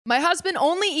My husband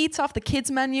only eats off the kids'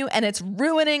 menu and it's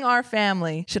ruining our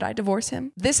family. Should I divorce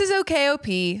him? This is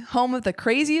OKOP, home of the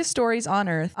craziest stories on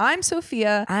earth. I'm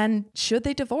Sophia, and should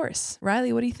they divorce?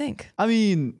 Riley, what do you think? I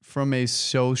mean, from a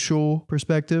social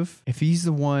perspective, if he's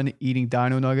the one eating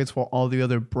dino nuggets while all the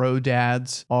other bro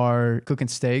dads are cooking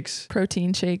steaks,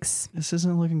 Protein shakes. this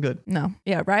isn't looking good. No.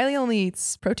 Yeah, Riley only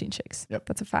eats protein shakes. Yep.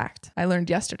 That's a fact. I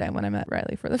learned yesterday when I met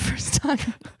Riley for the first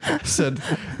time. I said,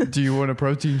 do you want a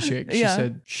protein shake? She Yeah.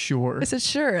 said, sure. I said,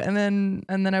 sure. And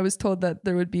then I was told that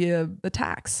there would be a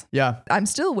tax. Yeah. I'm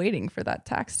still waiting for that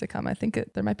tax to come. I think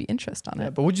there might be interest on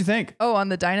it. But what'd you think? Oh, on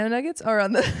the dino nuggets or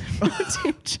on the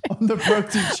protein shake? On the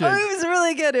protein shake. Oh, it was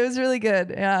really good. It was really good.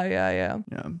 Yeah. Yeah.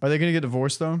 Are they going to get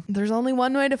divorced though? There's only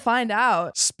one way to find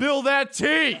out. Spill that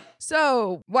tea.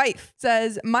 So, wife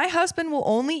says, my husband will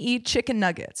only eat chicken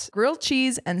nuggets, grilled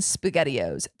cheese, and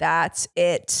SpaghettiOs. That's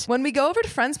it. When we go over to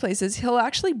friends' places, he'll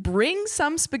actually bring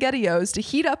some SpaghettiOs to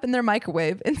heat up in their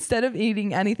microwave instead of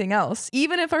eating anything else,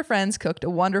 even if our friends cooked a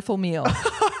wonderful meal.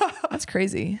 That's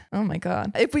crazy. Oh my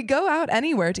God. If we go out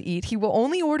anywhere to eat, he will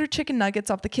only order chicken nuggets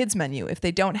off the kids' menu. If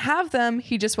they don't have them,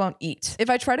 he just won't eat.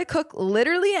 If I try to cook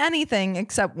literally anything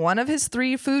except one of his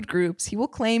 3 food groups, he will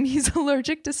claim he's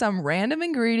allergic to some random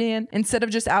ingredient instead of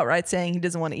just outright saying he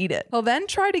doesn't want to eat it. He'll then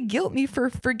try to guilt me for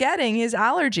forgetting his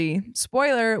allergy.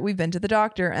 Spoiler, we've been to the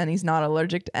doctor and he's not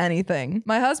allergic to anything.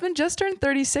 My husband just turned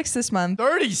 36 this month.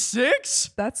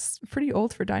 36? That's pretty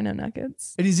old for dino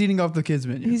nuggets. And he's eating off the kids'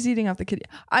 menu. He's eating off the kid.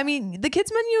 I mean, the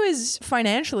kids menu is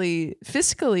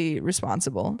fiscally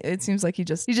responsible. It seems like he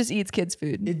just eats kids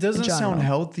food. It doesn't sound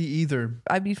healthy either.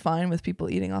 I'd be fine with people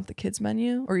eating off the kids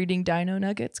menu or eating dino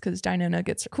nuggets because dino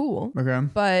nuggets are cool. Okay.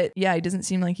 But yeah, it doesn't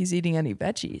seem like he's eating any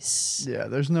veggies. Yeah,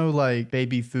 there's no like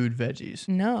baby food veggies.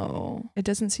 No, it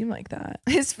doesn't seem like that.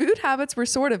 His food habits were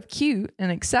sort of cute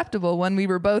and acceptable when we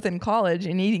were both in college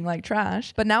and eating like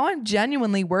trash. But now I'm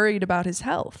genuinely worried about his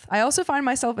health. I also find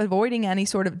myself avoiding any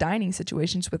sort of dining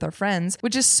situations with our friends,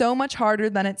 which is so much harder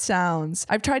than it sounds.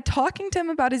 I've tried talking to him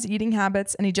about his eating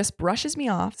habits and he just brushes me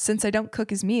off since I don't cook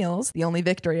his meals, the only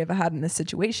victory I've had in this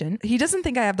situation. He doesn't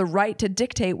think I have the right to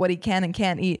dictate what he can and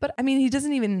can't eat. But I mean, he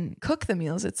doesn't even cook the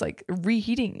meals. It's like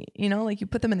reheating, like you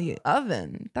put them in the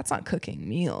oven. That's not cooking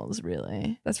meals,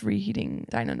 really. That's reheating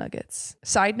dino nuggets.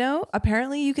 Side note,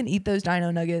 apparently you can eat those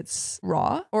dino nuggets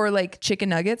raw or like chicken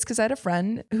nuggets because I had a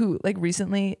friend who like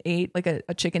recently ate like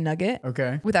a chicken nugget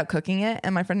without cooking it.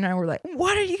 And my friend and I were like,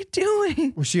 what are you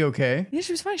doing? Was she okay? Yeah,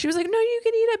 she was fine. She was like, no, you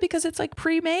can eat it because it's like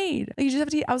pre-made. Like, you just have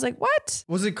to eat. I was like, what?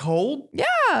 Was it cold?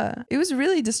 Yeah. It was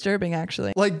really disturbing,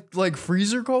 actually. Like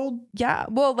freezer cold? Yeah.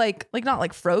 Well, like not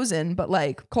like frozen, but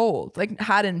like cold. Like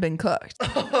hadn't been cooked.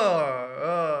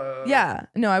 Yeah.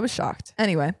 No, I was shocked.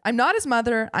 Anyway, I'm not his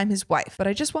mother. I'm his wife. But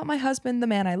I just want my husband, the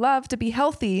man I love, to be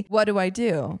healthy. What do I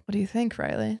do? What do you think,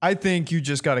 Riley? I think you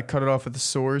just got to cut it off at the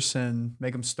source and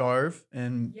make him starve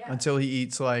until he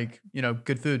eats like,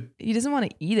 good food. He doesn't want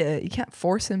to eat it. You can't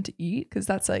force him to eat because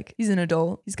that's like, he's an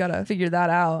adult. He's got to figure that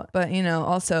out. But,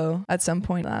 also at some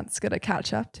point that's going to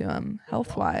catch up to him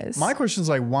health wise. My question is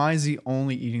like, why is he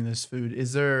only eating this food?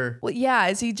 Is there... Well, yeah.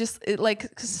 Is he just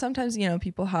cause sometimes,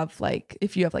 people have like,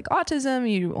 if you have like autism,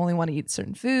 you only want to eat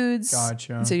certain foods.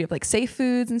 Gotcha. And so you have like safe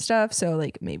foods and stuff. So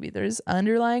like maybe there's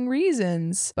underlying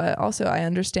reasons, but also I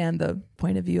understand the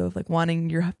point of view of like wanting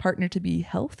your partner to be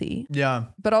healthy. Yeah.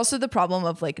 But also the problem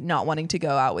of like not wanting to go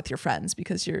out with your friends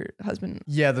because your husband.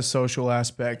 Yeah. The social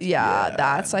aspect. Yeah.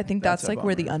 I think that's like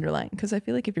where the underlying, because I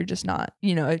feel like if you're just not,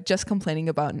 just complaining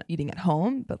about eating at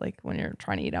home, but like when you're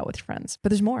trying to eat out with your friends, but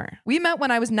there's more. We met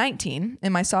when I was 19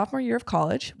 in my sophomore year of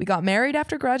college. We got married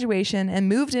after graduation and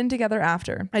moved in together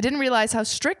after. I didn't realize how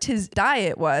strict his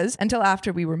diet was until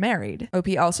after we were married. OP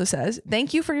also says,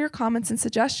 thank you for your comments and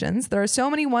suggestions. There are so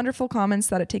many wonderful comments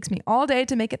that it takes me all day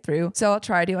to make it through. So I'll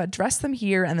try to address them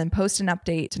here and then post an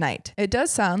update tonight. It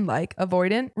does sound like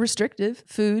avoidant, restrictive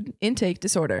food intake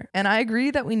disorder. And I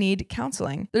agree that we need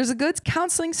counseling. There's a good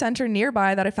counseling center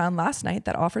nearby that I found last night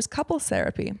that offers couples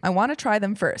therapy. I want to try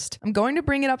them first. I'm going to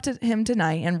bring it up to him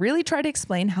tonight and really try to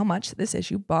explain how much this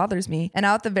issue bothers me. And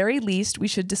at the very least, we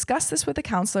should discuss this with a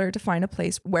counselor to find a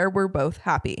place where we're both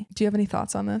happy. Do you have any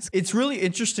thoughts on this? It's really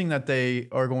interesting that they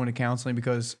are going to counseling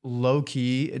because low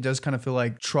key, it does kind of feel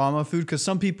like trauma food, because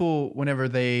some people, whenever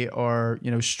they are,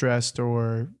 stressed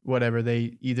or whatever,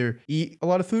 they either eat a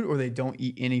lot of food or they don't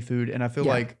eat any food. And I feel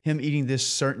like him eating this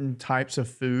certain types of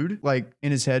food, like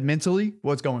in his head mentally,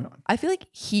 what's going on? I feel like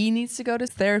he needs to go to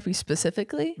therapy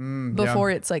specifically before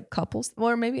it's like couples,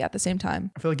 or maybe at the same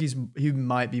time. I feel like he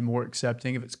might be more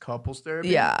accepting if it's couples therapy.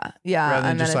 Yeah. Rather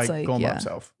than just like going by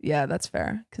himself. Yeah, that's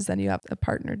fair. Because then you have a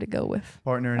partner to go with.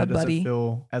 Partner, and it doesn't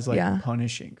feel as like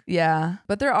punishing. Yeah.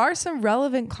 But there are some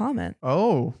relevant comments.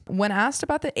 Oh. When asked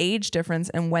about the age difference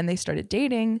and when they started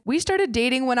dating, we started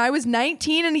dating when I was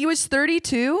 19 and he was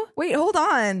 32. Wait, hold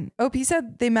on. OP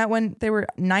said they met when they were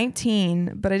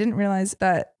 19, but I didn't realize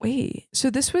that. Wait, so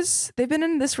they've been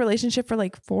in this relationship for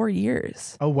like 4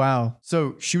 years. Oh, wow.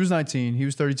 So she was 19, he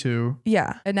was 32.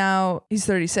 Yeah. And now he's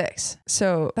 36.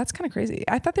 So that's kind of crazy.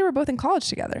 I thought they were both in college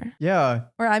together. Yeah.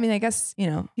 Or I mean, I guess,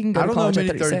 you can go to college at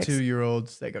 36. I don't know many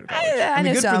 32-year-olds that go to college. I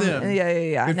know good some. For them.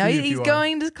 Yeah. No, he's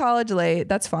going to college late.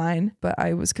 That's fine. But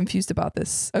I was confused about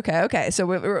this. Okay. So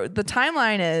the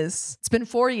timeline is, it's been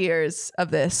 4 years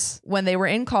of this. When they were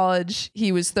in college,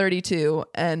 he was 32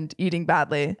 and eating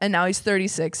badly. And now he's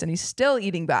 36 and he's still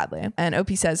eating badly. And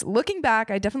OP says, looking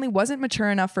back, I definitely wasn't mature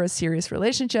enough for a serious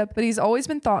relationship, but he's always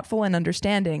been thoughtful and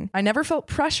understanding. I never felt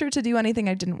pressure to do anything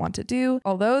I didn't want to do.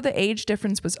 Although the age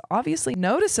difference was obviously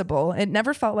noticeable, it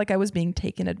never felt like I was being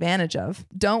taken advantage of.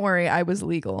 Don't worry, I was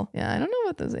legal. Yeah, I don't know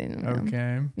what this is.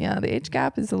 Okay. Yeah, the age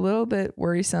gap is a little bit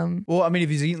worrisome. Well, I mean, if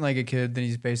he's eating like a kid, then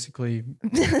he's basically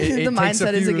the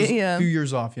mindset is a few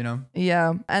years off,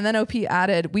 Yeah. And then OP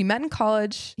added, we met in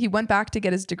college. He went back to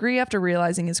get his degree after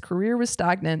realizing his career was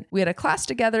stagnant. We had a class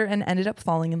together and ended up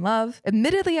falling in love.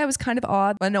 Admittedly, I was kind of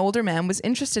odd. An older man was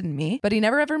interested in me, but he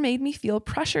never ever made me feel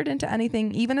pressured into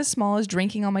anything, even as small as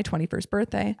drinking on my 21st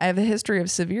birthday. I have a history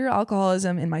of severe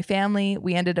alcoholism in my family.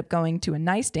 We ended up going to a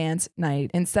nice dance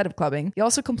night instead of clubbing. He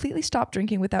also completely stopped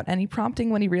drinking without any prompting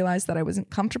when he realized that I wasn't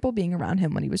comfortable being around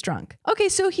him when he was drunk. Okay,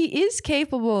 so he is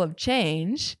capable of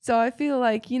change. So I feel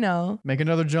like, make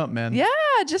another jump, man. Yeah,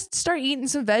 just start eating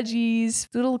some veggies,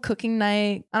 do a little cooking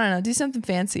night. I don't know, do something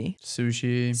fancy.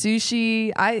 Sushi.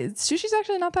 Sushi's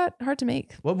actually not that hard to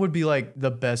make. What would be like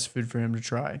the best food for him to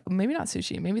try? Maybe not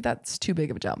sushi. Maybe that's too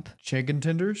big of a jump. Chicken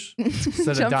tenders?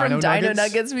 Jump from dino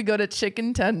nuggets, we go to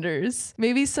chicken tenders.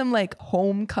 Maybe some like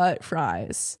home cut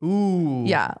fries. Ooh.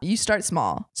 Yeah, you start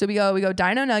small. So we go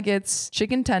dino nuggets,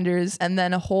 chicken tenders, and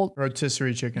then a whole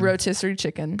rotisserie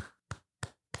chicken.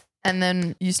 And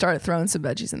then you start throwing some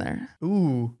veggies in there.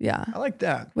 Ooh. Yeah. I like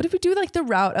that. What if we do like the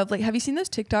route of like, have you seen those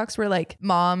TikToks where like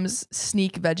moms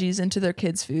sneak veggies into their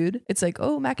kids' food? It's like,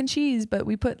 oh, mac and cheese, but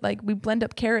we blend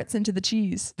up carrots into the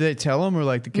cheese. Do they tell them, or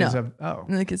like the kids have? Oh.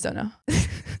 And the kids don't know.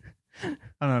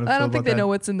 I don't think they know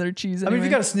what's in their cheese. Anyway. I mean, if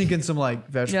you got to sneak in some like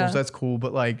vegetables, that's cool.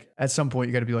 But like at some point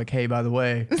you got to be like, hey, by the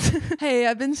way. Hey,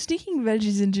 I've been sneaking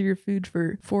veggies into your food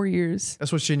for 4 years.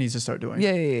 That's what she needs to start doing.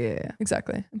 Yeah.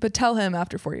 Exactly. But tell him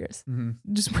after 4 years.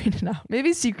 Mm-hmm. Just wait it out.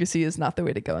 Maybe secrecy is not the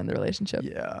way to go in the relationship.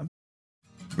 Yeah.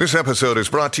 This episode is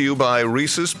brought to you by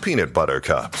Reese's Peanut Butter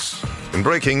Cups. In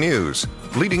breaking news,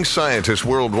 leading scientists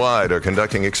worldwide are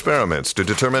conducting experiments to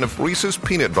determine if Reese's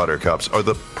Peanut Butter Cups are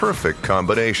the perfect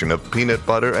combination of peanut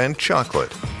butter and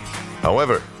chocolate.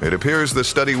 However, it appears the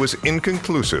study was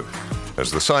inconclusive,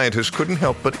 as the scientists couldn't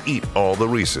help but eat all the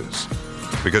Reese's.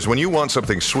 Because when you want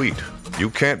something sweet, you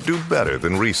can't do better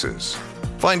than Reese's.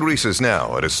 Find Reese's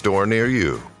now at a store near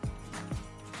you.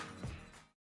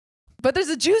 But there's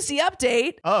a juicy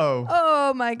update.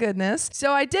 Oh my goodness.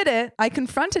 So I did it. I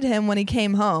confronted him when he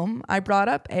came home. I brought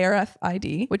up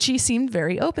ARFID, which he seemed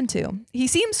very open to. He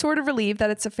seemed sort of relieved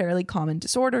that it's a fairly common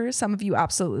disorder. Some of you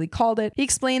absolutely called it. He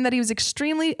explained that he was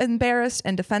extremely embarrassed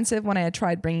and defensive when I had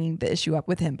tried bringing the issue up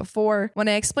with him before. When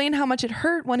I explained how much it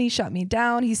hurt when he shut me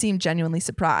down, he seemed genuinely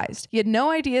surprised. He had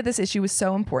no idea this issue was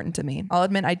so important to me. I'll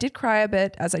admit I did cry a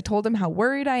bit as I told him how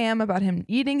worried I am about him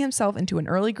eating himself into an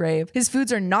early grave. His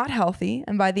foods are not healthy.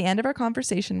 And by the end of our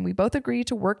conversation, we both agreed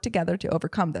to work together to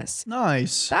overcome this.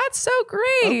 Nice. That's so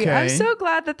great. Okay. I'm so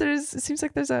glad that it seems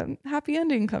like there's a happy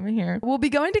ending coming here. We'll be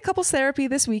going to couples therapy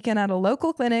this weekend at a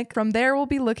local clinic. From there, we'll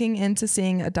be looking into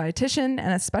seeing a dietitian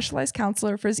and a specialized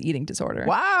counselor for his eating disorder.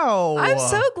 Wow. I'm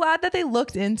so glad that they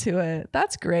looked into it.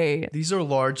 That's great. These are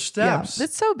large steps. Yeah,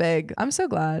 it's so big. I'm so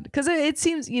glad. Because it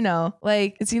seems,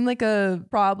 like it seemed like a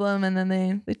problem, and then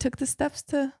they took the steps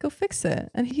to go fix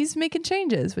it. And he's making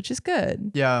changes, which is good.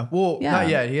 Yeah. Well, not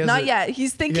yet. Not yet.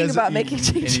 He's thinking about making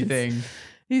changes. Anything.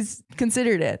 He's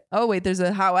considered it. Oh, wait, there's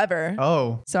a however.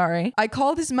 Oh. Sorry. I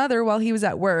called his mother while he was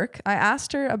at work. I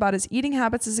asked her about his eating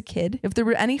habits as a kid, if there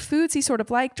were any foods he sort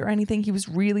of liked or anything he was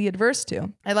really adverse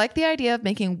to. I like the idea of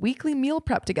making weekly meal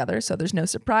prep together so there's no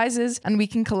surprises and we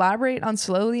can collaborate on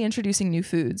slowly introducing new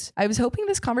foods. I was hoping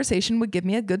this conversation would give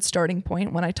me a good starting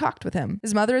point when I talked with him.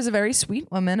 His mother is a very sweet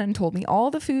woman and told me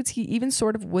all the foods he even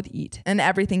sort of would eat and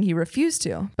everything he refused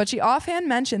to. But she offhand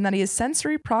mentioned that he has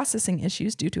sensory processing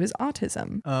issues due to his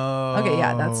autism. Oh. Okay,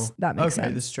 yeah, that makes sense.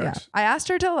 Okay, this tracks. Yeah. I asked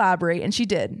her to elaborate and she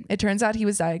did. It turns out he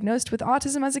was diagnosed with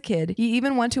autism as a kid. He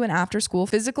even went to an after-school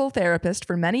physical therapist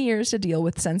for many years to deal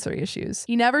with sensory issues.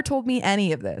 He never told me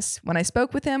any of this. When I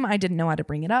spoke with him, I didn't know how to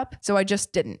bring it up, so I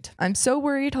just didn't. I'm so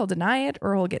worried he'll deny it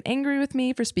or he'll get angry with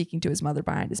me for speaking to his mother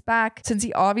behind his back, since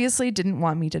he obviously didn't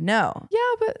want me to know.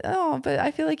 Yeah, but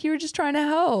I feel like you were just trying to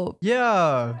help.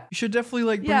 Yeah, you should definitely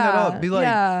like bring that up. Be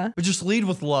like, but just lead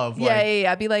with love.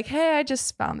 Yeah. Be like, hey, I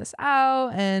just found this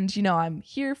out, and I'm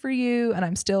here for you, and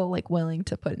I'm still like willing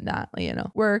to put in that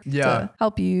work to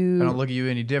help you. I don't look at you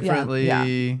any differently.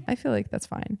 Yeah. I feel like that's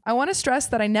fine. I want to stress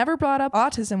that I never brought up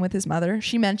autism with his mother.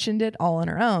 She mentioned it all on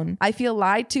her own. I feel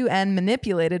lied to and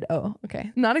manipulated. Oh,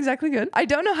 okay. Not exactly good. I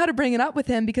don't know how to bring it up with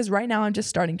him because right now I'm just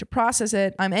starting to process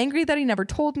it. I'm angry that he never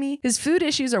told me. His food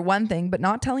issues are one thing, but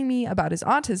not telling me about his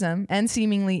autism and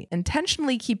seemingly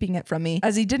intentionally keeping it from me,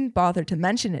 as he didn't bother to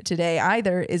mention it today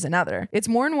either, is another. It's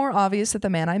more and more obvious that the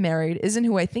man I married isn't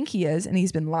who I think he is, and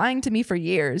he's been lying to me for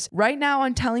years. Right now,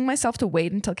 I'm telling myself to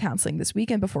wait until counseling this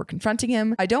weekend before confronting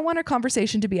him. I don't want our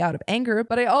conversation to be out of anger,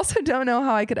 but I also don't know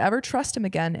how I could ever trust him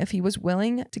again if he was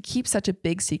willing to keep such a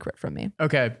big secret from me.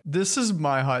 Okay, this is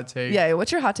my hot take. Yeah,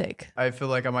 what's your hot take? I feel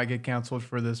like I might get canceled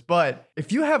for this, but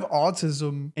if you have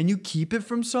autism and you keep it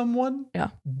from someone,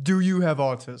 do you have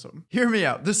autism? Hear me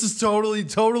out. This is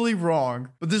totally wrong,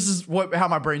 but this is how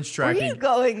my brain's tracking. Where are you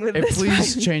going with this?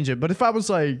 Please change it. But if I was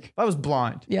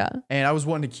blind, and I was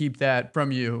wanting to keep that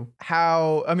from you,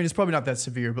 it's probably not that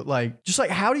severe, but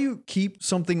how do you keep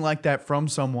something like that from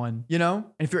someone, And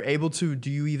if you're able to, do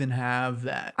you even have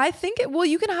that? I think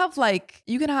you can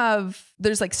have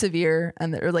there's severe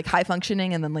and or high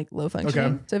functioning and then low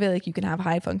functioning. Okay. So I feel like you can have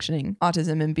high functioning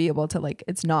autism and be able to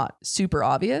it's not super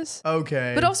obvious.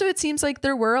 Okay. But also it seems like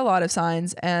there were a lot of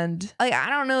signs, and I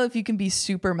don't know if you can be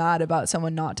super mad about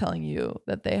someone not telling you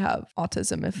that they have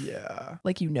autism if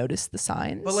you notice the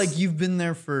signs. But you've been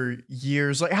there for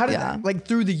years. How did that,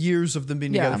 through the years of them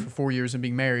being together for 4 years and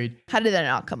being married, how did that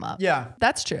not come up? Yeah.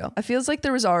 That's true. It feels like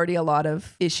there was already a lot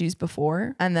of issues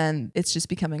before, and then it's just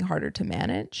becoming harder to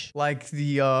manage. Like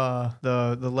the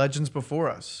legends before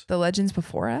us. The legends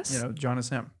before us? John and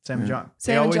Sam and John.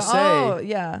 Sam and John. Oh,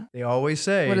 yeah. They always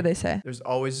say. What do they say? There's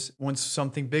always, once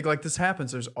something big like this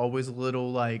happens, there's always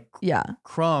little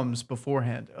crumbs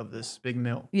beforehand of this big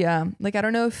meal. Yeah. I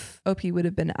don't know if OP would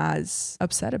have been as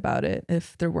upset about it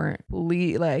if there weren't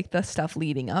the stuff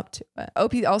leading up to it.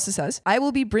 OP also says, I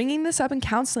will be bringing this up in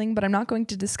counseling, but I'm not going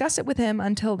to discuss it with him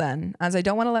until then, as I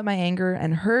don't want to let my anger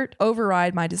and hurt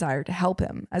override my desire to help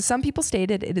him. As some people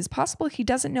stated, it is possible he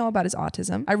doesn't know about his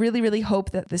autism. I really, really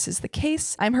hope that this is the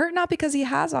case. I'm hurt not because he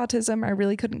has autism. I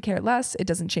really couldn't care less. It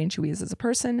doesn't change who he is as a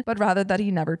person, but rather that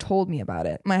he never told me about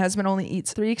it. My husband only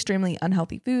eats 3 extremely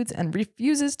unhealthy foods and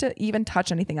refuses to even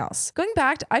touch anything else. Going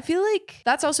back, I feel like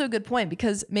that's also a good point,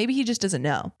 because maybe he just doesn't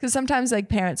know. Because sometimes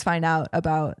parents find out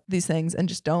about these things and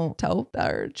just don't tell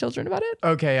their children about it.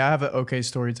 Okay, I have an okay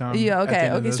story time. Yeah,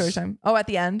 okay, story time. Oh, at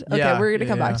the end? Okay, we're going to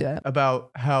come back to it.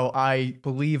 About how I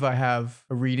believe I have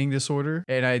a reading disorder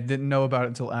and I didn't know about it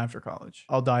until after college.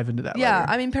 I'll dive into that later.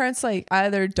 I mean, parents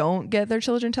either don't get their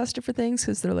children tested for things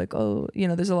because they're oh,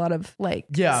 there's a lot of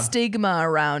stigma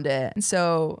around it. And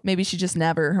so maybe she just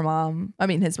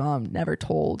his mom never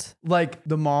told.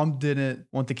 The mom didn't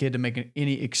want the kid to make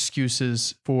any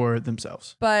excuses for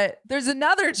themselves. But there's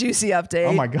another juicy update.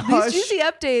 Oh my gosh. These juicy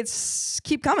updates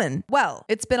keep coming. Well,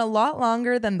 it's been a lot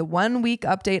longer than the 1 week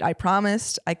update I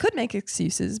promised. I could make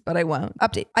excuses, but I won't.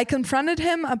 Update. I confronted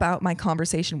him about my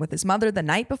conversation with his mother the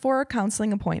night before a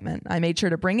counseling appointment. I made sure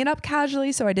to bring it up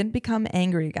casually so I didn't become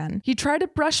angry again. He tried to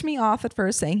brush me off at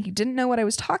first, saying he didn't know what I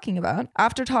was talking about.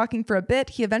 After talking for a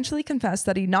bit, he eventually confessed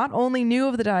that he not only knew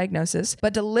of the diagnosis,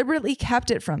 but deliberately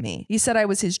kept it from me. He said I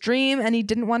was his dream and he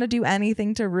didn't want to do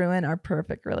anything to ruin our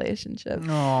perfect relationship. It's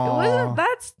a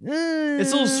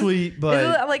little sweet,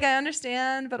 but I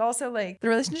understand, but also the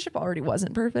relationship already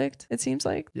wasn't perfect, it seems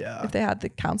like. Yeah. If they had the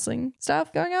counseling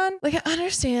stuff going on. I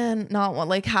understand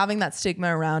not having that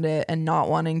stigma around it and not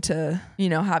wanting to,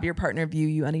 have your partner view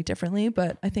you any differently.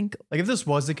 But I think if this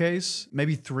was the case,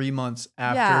 maybe 3 months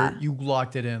after you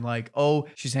locked it in, oh,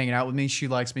 she's hanging out with me, she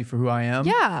likes me for who I am.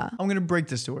 Yeah. I'm going to break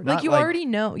this this to her. Like Not you already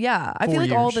know. Yeah. I feel 4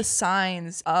 like all years. the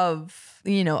signs of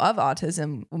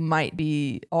autism might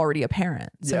be already apparent.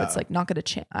 So Yeah. it's like not going to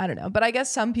change. I don't know. But I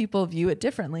guess some people view it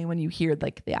differently when you hear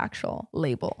like the actual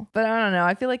label. But I don't know.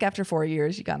 I feel like after 4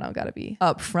 years, you gotta be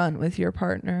upfront with your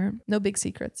partner. No big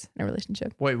secrets in a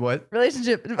relationship. Wait, what?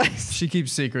 Relationship advice. She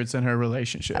keeps secrets in her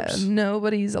relationships.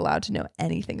 Nobody's allowed to know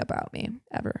anything about me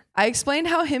ever. I explained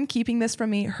how him keeping this from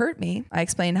me hurt me. I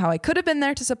explained how I could have been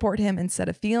there to support him instead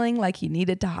of feeling like he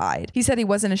needed to hide. He said he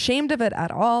wasn't ashamed of it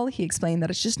at all. He explained that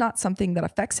it's just not something that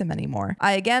affects him anymore.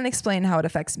 I again explained how it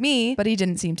affects me, but he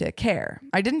didn't seem to care.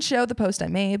 I didn't show the post I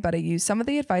made, but I used some of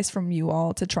the advice from you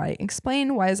all to try and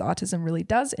explain why his autism really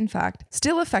does, in fact,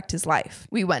 still affect his life.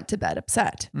 We went to bed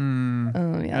upset.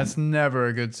 Oh, yeah. That's never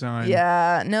a good sign.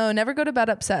 Yeah, no, never go to bed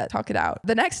upset. Talk it out.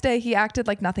 The next day, he acted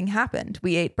like nothing happened.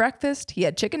 We ate breakfast. He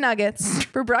had chicken nuggets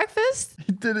for breakfast.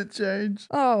 Did it change?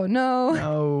 Oh, no.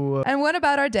 No. And what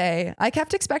about our day? I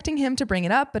kept expecting him to bring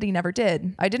it up, but he never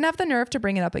did. I didn't have the nerve to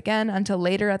bring it up again until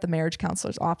later at the marriage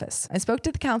counselor's office. I spoke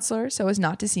to the counselor so as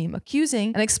not to seem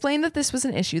accusing and explained that this was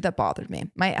an issue that bothered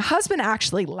me. My husband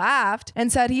actually laughed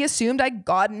and said he assumed I'd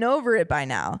gotten over it by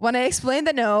now. When I explained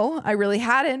that no, I really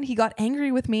hadn't, he got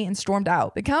angry with me and stormed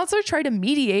out. The counselor tried to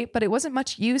mediate, but it wasn't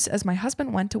much use as my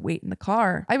husband went to wait in the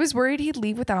car. I was worried he'd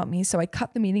leave without me, so I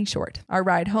cut the meeting short. Our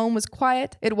ride home was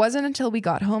quiet. It wasn't until we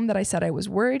got home that I said I was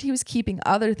worried he was keeping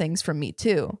other things from me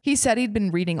too. He said he'd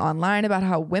been reading online about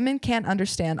how women can't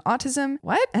understand autism.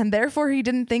 What? And therefore he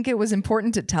didn't think it was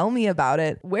important to tell me about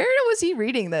it. Where was he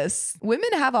reading this?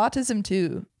 Women have autism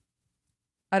too.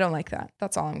 I don't like that.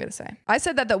 That's all I'm going to say. I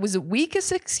said that was the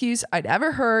weakest excuse I'd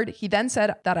ever heard. He then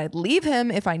said that I'd leave him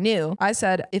if I knew. I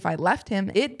said if I left him,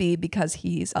 it'd be because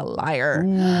he's a liar.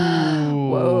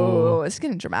 Whoa, it's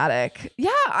getting dramatic.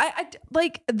 Yeah,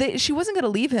 she wasn't going to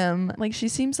leave him. Like, she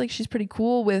seems like she's pretty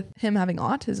cool with him having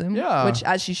autism, which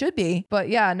as she should be. But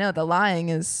yeah, no, the lying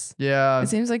is, it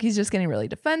seems like he's just getting really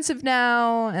defensive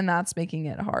now, and that's making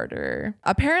it harder.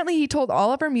 Apparently, he told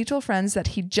all of our mutual friends that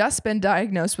he'd just been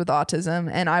diagnosed with autism,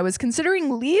 and I was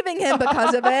considering leaving him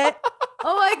because of it.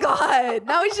 Oh my God.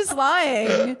 Now he's just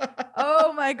lying.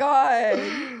 Oh my God.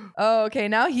 Oh, okay.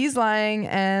 Now he's lying,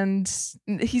 and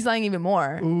he's lying even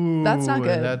more. Ooh, that's not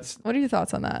good. What are your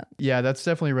thoughts on that? Yeah, that's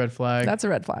definitely a red flag. That's a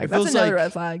red flag. That's another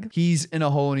red flag. He's in a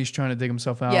hole and he's trying to dig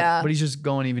himself out. Yeah. But he's just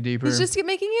going even deeper. He's just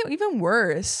making it even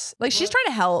worse. Like, she's trying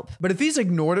to help. But if he's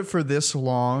ignored it for this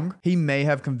long, he may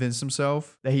have convinced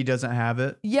himself that he doesn't have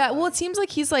it. Yeah. Well, it seems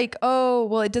like he's like, oh,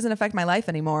 well, it doesn't affect my life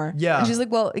anymore. Yeah. And she's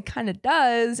like, well, it kind of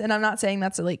does. And I'm not saying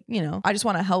that's like, I just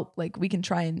want to help. Like, we can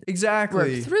try and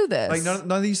work through this. Like,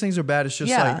 none of these things are bad. It's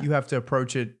just like you have to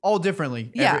approach it all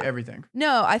differently. Everything.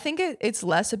 No, I think it's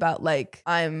less about like,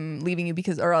 I'm leaving you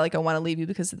because, or like, I want to leave you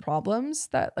because of the problems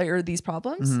that, like, or these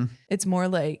problems. Mm-hmm. It's more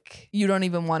like you don't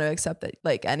even want to accept that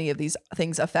like any of these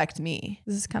things affect me.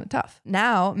 This is kind of tough.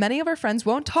 Now, many of our friends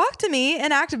won't talk to me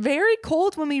and act very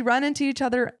cold when we run into each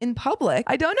other in public.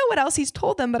 I don't know what else he's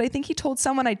told them, but I think he told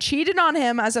someone I cheated on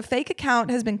him, as a fake account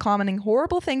has been commenting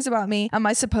horrible things about me and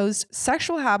my supposed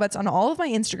sexual habits on all of my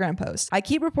Instagram posts. I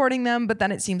keep reporting them, but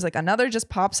then it seems like another just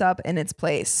pops up in its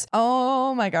place.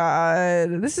 Oh my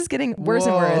God. This is getting worse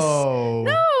and worse.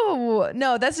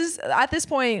 No, that's just, at this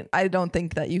point, I don't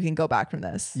think that you can go back from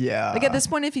this. Yeah. Like, at this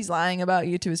point, if he's lying about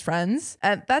you to his friends,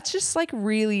 and that's just like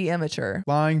really immature.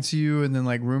 Lying to you, and then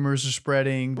like rumors are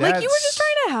spreading. Like, you were just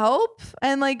trying to help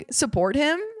and like support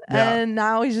him. Yeah. And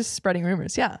now he's just spreading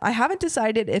rumors. Yeah. I haven't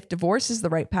decided if divorce is the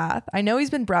right path. I know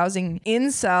he's been browsing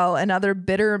incel and other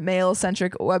bitter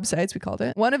male-centric websites, we called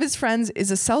it. One of his friends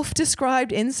is a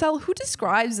self-described incel. Who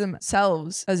describes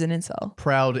themselves as an incel?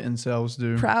 Proud incels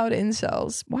do. Proud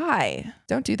incels. Why?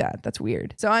 Don't do that. That's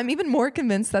weird. So I'm even more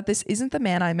convinced that this isn't the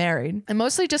man I married. I'm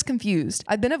mostly just confused.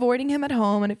 I've been avoiding him at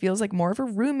home, and it feels like more of a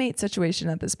roommate situation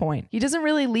at this point. He doesn't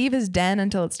really leave his den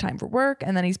until it's time for work,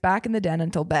 and then he's back in the den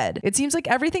until bed. It seems like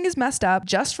everything is messed up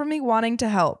just from me wanting to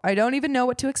help. I don't even know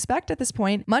what to expect at this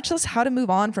point, much less how to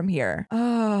move on from here.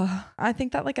 I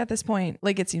think that like at this point,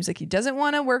 like it seems like he doesn't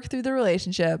want to work through the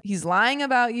relationship. He's lying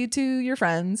about you to your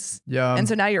friends. Yeah. And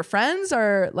so now your friends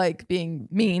are like being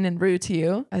mean and rude to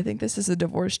you. I think this is a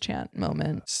divorce chant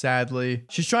moment. Sadly.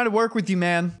 She's trying to work with you,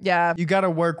 man. Yeah. You got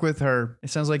to work with her. It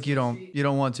sounds like you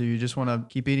don't want to. You just want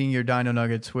to keep eating your dino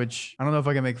nuggets, which I don't know if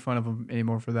I can make fun of him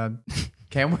anymore for that.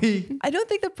 Can we? I don't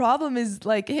think the problem is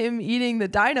like him eating the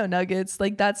dino nuggets.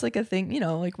 Like that's like a thing,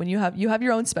 like when you have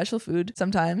your own special food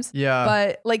sometimes. Yeah.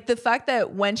 But like the fact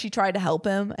that when she tried to help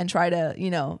him and try to,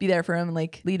 be there for him and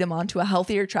like lead him onto a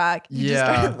healthier track, he just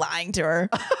started lying to her.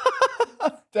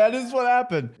 That is what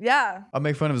happened. Yeah. I'll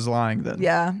make fun of his lying then.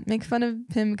 Yeah, make fun of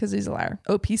him because he's a liar.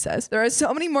 OP says, there are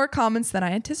so many more comments than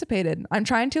I anticipated. I'm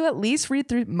trying to at least read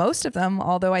through most of them,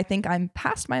 although I think I'm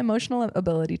past my emotional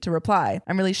ability to reply.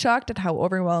 I'm really shocked at how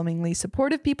overwhelmingly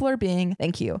supportive people are being.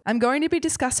 Thank you. I'm going to be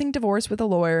discussing divorce with a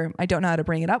lawyer. I don't know how to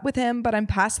bring it up with him, but I'm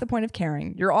past the point of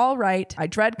caring. You're all right. I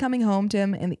dread coming home to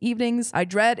him in the evenings. I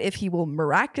dread if he will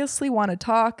miraculously want to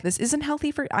talk. This isn't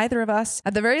healthy for either of us.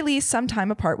 At the very least, some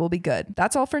time apart will be good.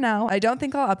 That's all for now. I don't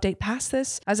think I'll update past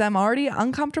this, as I'm already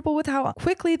uncomfortable with how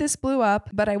quickly this blew up,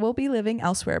 but I will be living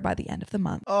elsewhere by the end of the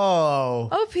month. Oh.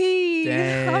 OP.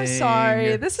 Dang. I'm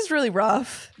sorry. This is really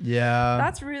rough. Yeah.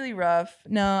 That's really rough.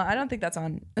 No, I don't think that's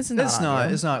on. This is not on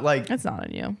you. It's not like. It's not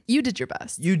on you. You did your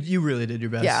best. You really did your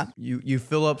best. Yeah. You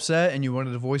feel upset and you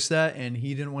wanted to voice that and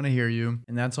he didn't want to hear you,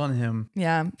 and that's on him.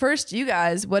 Yeah. First, you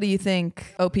guys, what do you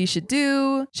think OP should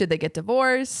do? Should they get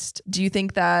divorced? Do you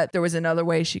think that there was another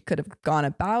way she could have gone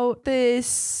about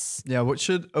this? Yeah, what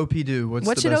should OP do?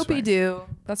 What should OP do?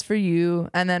 That's for you.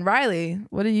 And then Riley,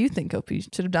 what do you think OP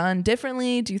should have done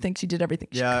differently? Do you think she did everything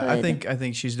she could? I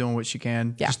think she's doing what she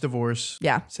can. Yeah. Just divorce.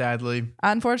 Yeah. Sadly.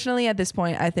 Unfortunately, at this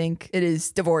point, I think it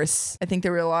is divorce. I think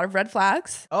there were a lot of red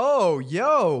flags. Oh,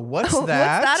 yo, what's that? What's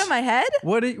that in my head?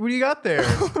 What do you got there?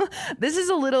 This is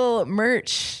a little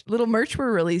merch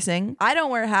we're releasing. I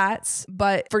don't wear hats,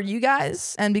 but for you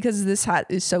guys, and because this hat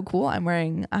is so cool, I'm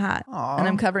wearing a hat. Aww. And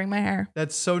I'm covering my hair.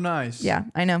 That's so nice. Yeah,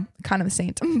 I know. Kind of a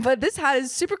saint. But this hat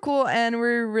is super cool and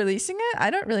we're reshing it. I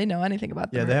don't really know anything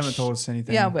about the merch. They haven't told us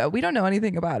anything. Yeah, we don't know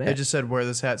anything about it. They just said, wear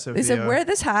this hat, Sophia. They said, wear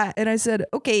this hat. And I said,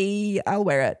 okay, I'll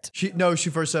wear it. She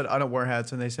first said, I don't wear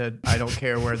hats. And they said, I don't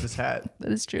care, wear this hat.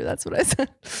 That is true. That's what I said.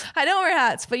 I don't wear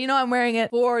hats, but I'm wearing it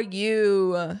for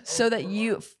you so that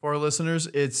you... For our listeners,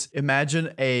 it's imagine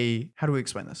how do we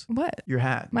explain this? What? Your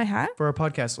hat. My hat? For our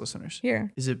podcast listeners.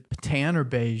 Here. Is it tan or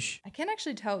beige? I can't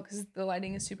actually tell because the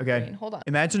lighting is super green. Hold on.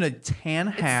 Imagine a tan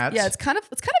hat. It's kind of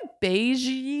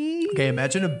beigey. Okay,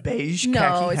 imagine a beige khaki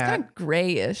No, it's hat. kind of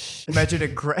grayish. Imagine a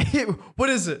gray. What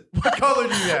is it? What color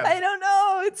do you have? I don't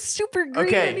know. It's super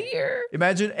green in here.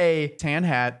 Imagine a tan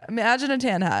hat. Imagine a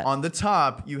tan hat. On the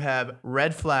top, you have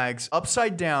red flags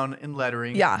upside down in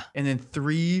lettering. Yeah. And then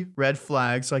 3 red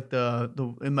flags, like the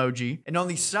emoji. And on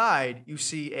the side, you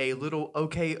see a little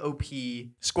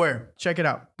OKOP square. Check it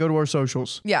out. Go to our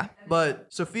socials. Yeah. But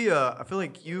Sophia, I feel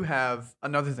like you have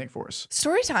another thing for us.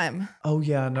 Story time. Oh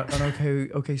yeah, an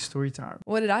okay story time.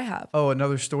 What did I have? Oh,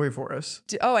 another story for us.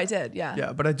 I did. Yeah.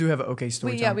 Yeah, but I do have an okay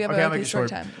story time. Yeah, we have an okay story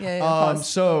time. Yeah. Pause.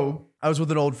 So I was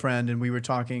with an old friend and we were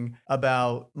talking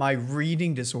about my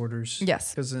reading disorders.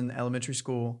 Yes. Because in elementary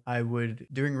school, I would,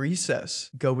 during recess,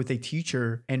 go with a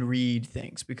teacher and read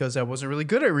things because I wasn't really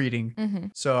good at reading. Mm-hmm.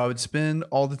 So I would spend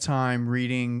all the time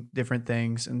reading different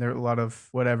things and there were a lot of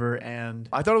whatever. And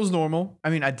I thought it was normal. I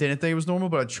mean, I didn't think it was normal,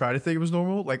 but I tried to think it was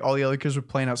normal. Like all the other kids were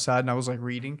playing outside and I was like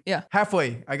reading. Yeah.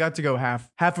 Halfway, I got to go half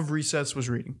of recess was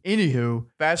reading. Anywho,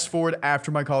 fast forward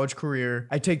after my college career,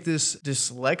 I take this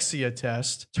dyslexia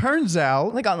test. Turns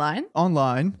out, Like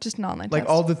online? Just an online like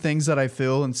test. all the things that I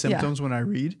feel and symptoms when I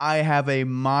read, I have a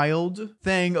mild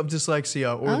thing of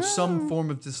dyslexia or some form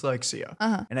of dyslexia.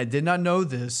 And I did not know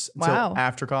this until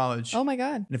after college. Oh my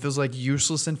God. And it feels like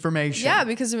useless information. Yeah,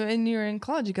 because when you were in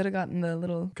college, you could have gotten the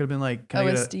little Could have been like, can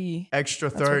I get OSD. a extra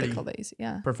That's what 30, they call these.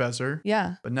 Yeah. professor?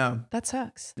 Yeah. But no. That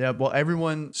sucks. Yeah, well,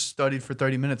 everyone studied for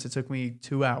 30 minutes. It took me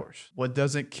 2 hours. What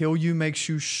doesn't kill you makes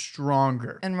you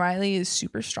stronger. And Riley is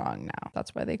super strong now.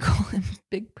 That's why they call him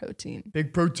Big Protein.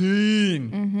 Big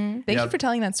protein. Mm-hmm. Thank you for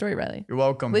telling that story, Riley. You're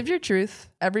welcome. Live your truth.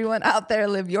 Everyone out there,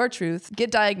 live your truth.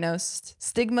 Get diagnosed.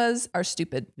 Stigmas are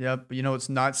stupid. Yeah, but you know what's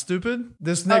not stupid?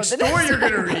 This next story you're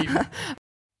going to read.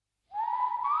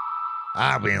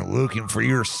 I've been looking for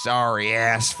your sorry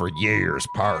ass for years,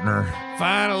 partner.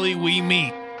 Finally, we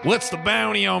meet. What's the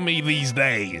bounty on me these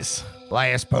days?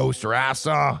 Last poster I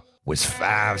saw was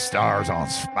 5 stars on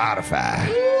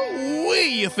Spotify.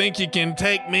 You think you can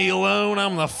take me alone?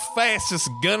 I'm the fastest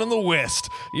gun in the West.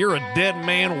 You're a dead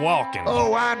man walking.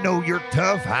 Oh, I know you're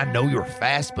tough. I know you're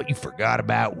fast, but you forgot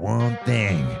about one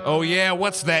thing. Oh, yeah?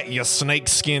 What's that, you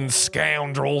snakeskin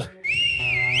scoundrel?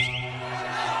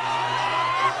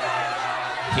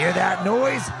 Hear that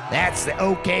noise? That's the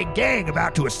OK Gang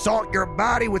about to assault your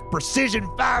body with precision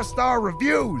 5-star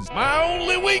reviews. My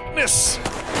only weakness.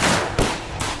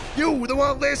 You, the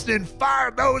one listening,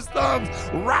 fire those thumbs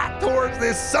right towards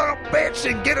this son of a bitch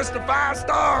and get us to 5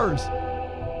 stars.